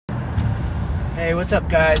Hey, what's up,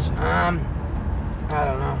 guys? I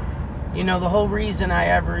don't know. You know, the whole reason I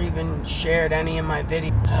ever even shared any of my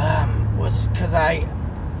videos was because I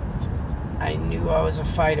knew I was a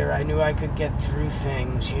fighter. I knew I could get through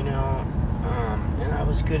things, you know, and I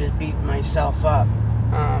was good at beating myself up.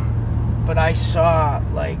 But I saw,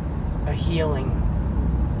 like, a healing.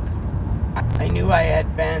 I knew I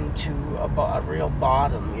had been to a real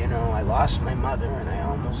bottom, you know. I lost my mother, and I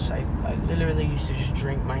literally used to just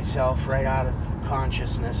drink myself right out of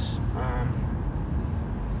consciousness. I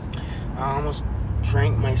almost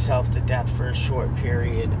drank myself to death for a short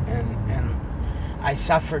period, and I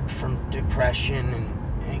suffered from depression and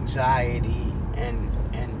anxiety, and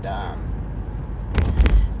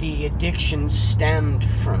the addiction stemmed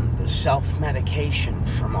from the self-medication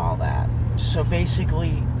from all that. So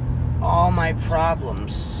basically, all my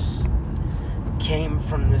problems came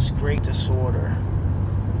from this great disorder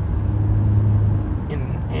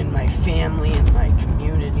in my family, in my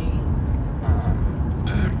community.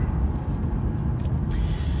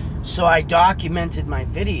 So I documented my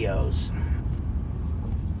videos,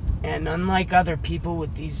 and unlike other people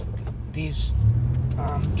with these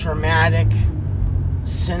dramatic,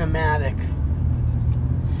 cinematic,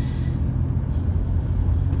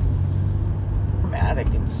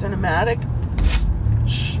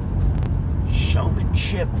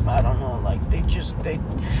 showmanship, I don't know, like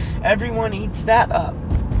everyone eats that up.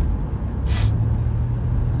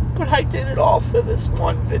 But I did it all for this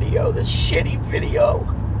one video, this shitty video,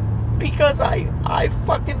 because I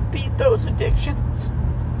fucking beat those addictions.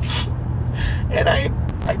 And I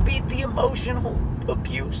beat the emotional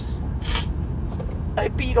abuse. I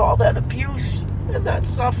beat all that abuse and that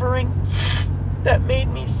suffering that made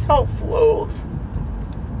me self-loathe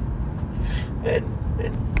and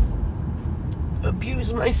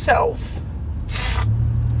abuse myself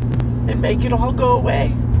and make it all go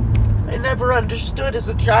away. I never understood as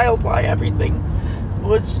a child why everything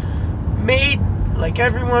was made. Like,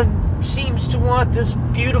 everyone seems to want this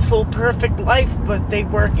beautiful, perfect life, but they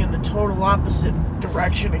work in a total opposite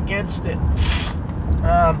direction against it.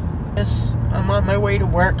 I'm on my way to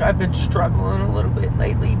work. I've been struggling a little bit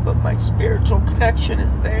lately, but my spiritual connection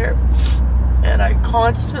is there, and I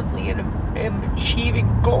constantly am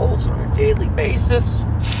achieving goals on a daily basis.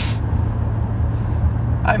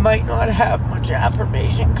 I might not have much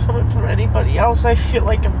affirmation coming from anybody else. I feel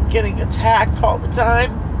like I'm getting attacked all the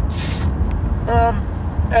time.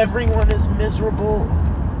 Everyone is miserable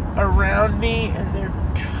around me, and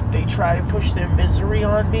they try to push their misery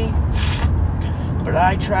on me. But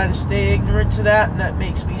I try to stay ignorant to that, and that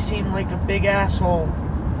makes me seem like a big asshole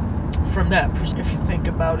from that perspective, if you think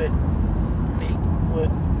about it.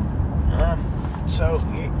 So,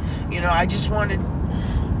 you know, I just wanted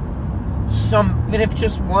even if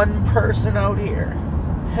just one person out here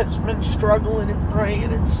has been struggling and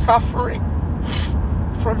praying and suffering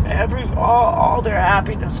from all their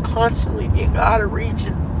happiness constantly being out of reach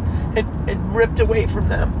and ripped away from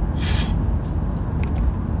them.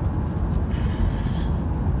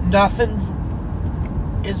 Nothing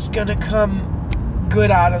is gonna come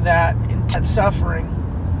good out of that suffering.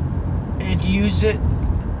 And use it,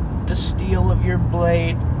 the steel of your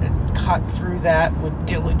blade, and cut through that with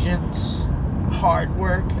diligence, hard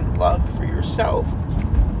work, and love for yourself,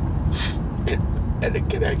 and a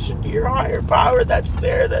connection to your higher power that's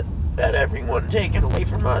there, that everyone's taken away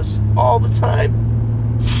from us all the time.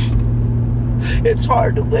 It's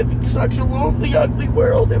hard to live in such a lonely, ugly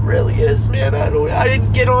world. It really is, man. I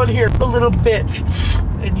didn't get on here a little bitch,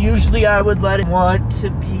 and usually I would let it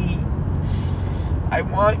I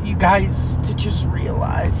want you guys to just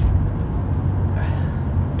realize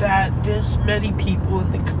that there's many people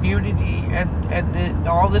in the community, and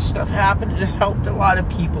all this stuff happened, and it helped a lot of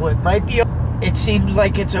people. It seems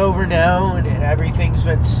like it's over now, and everything's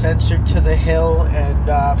been censored to the hill,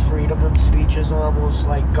 and freedom of speech is almost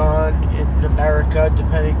like gone in America,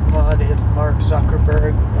 depending upon if Mark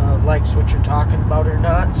Zuckerberg likes what you're talking about or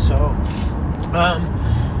not. So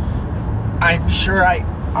I'm sure I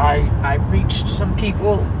reached some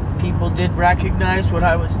people. People did recognize what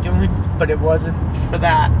I was doing, but it wasn't for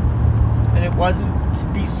that. And it wasn't to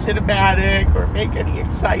be cinematic or make any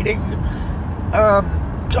exciting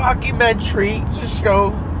documentary to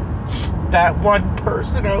show that one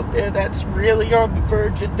person out there that's really on the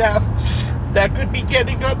verge of death, that could be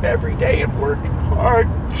getting up every day and working hard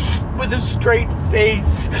with a straight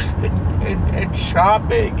face and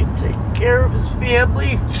shopping and taking care of his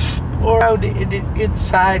family. Or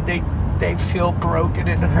inside they feel broken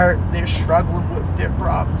and hurt, and they're struggling with their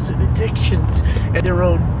problems and addictions and their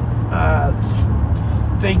own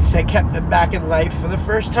things that kept them back in life. For the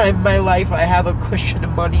first time in my life, I have a cushion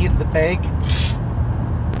of money in the bank.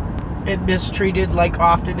 And mistreated, like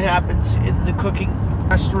often happens in the cooking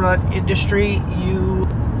restaurant industry,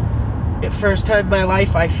 first time in my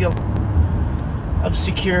life, I feel of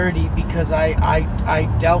security, because I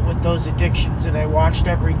dealt with those addictions, and I watched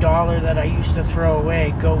every dollar that I used to throw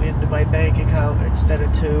away go into my bank account instead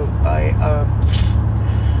of to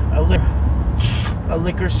a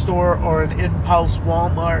liquor store or an impulse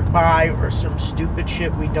Walmart buy or some stupid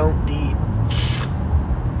shit we don't need.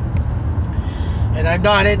 And I'm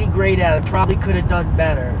not any great at it. Probably could have done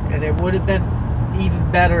better, and it would have been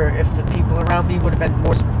even better if the people around me would have been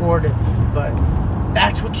more supportive. But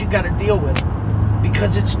that's what you got to deal with,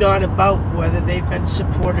 because it's not about whether they've been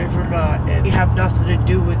supportive or not, and you have nothing to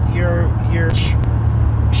do with your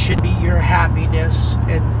should be your happiness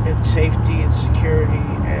and safety and security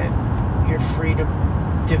and your freedom,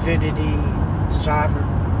 divinity, sovereign.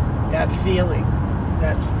 That feeling,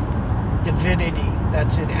 that's divinity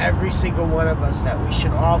that's in every single one of us, that we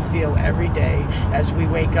should all feel every day as we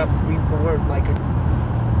wake up reborn. Like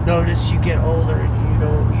notice you get older and you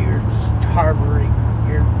know you're harboring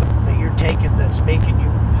that you're taking, that's making you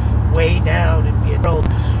way down and being old.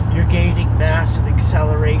 You're gaining mass and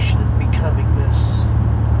acceleration and becoming this.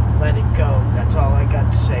 Let it go. That's all I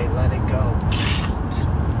got to say. Let it go.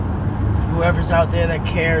 Whoever's out there that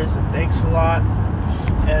cares, and thanks a lot,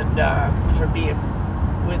 and for being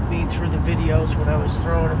with me through the videos when I was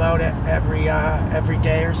throwing them out every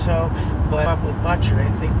day or so. But I'm with much, and I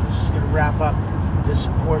think this is going to wrap up this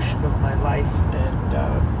portion of my life, and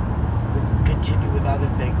we can continue with other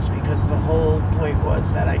things, because the whole point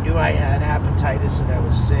was that I knew I had hepatitis and I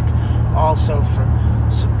was sick also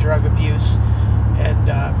from some drug abuse. And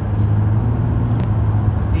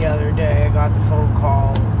the other day I got the phone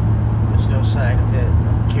call, there's no sign of it,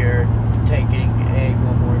 I'm cured. I'm taking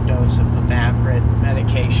one more dose of the Maverick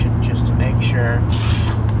medication just to make sure.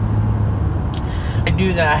 I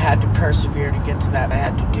knew that I had to persevere to get to that. I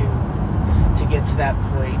had to do to get to that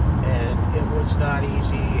point, and it was not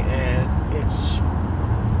easy, and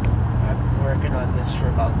I've been working on this for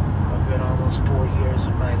about a good almost 4 years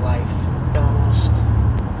of my life.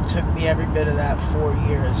 It took me every bit of that 4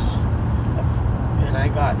 years, and I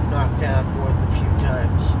got knocked down more than a few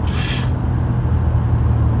times,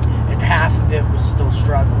 and half of it was still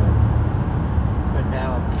struggling, but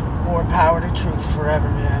now I'm more power to truth forever,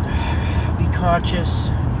 man. Be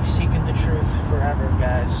conscious. Seeking the truth forever,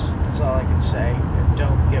 guys. That's all I can say. And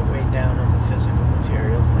don't get weighed down on the physical,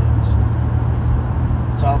 material things.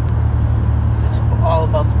 It's all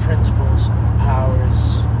about the principles and the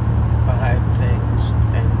powers behind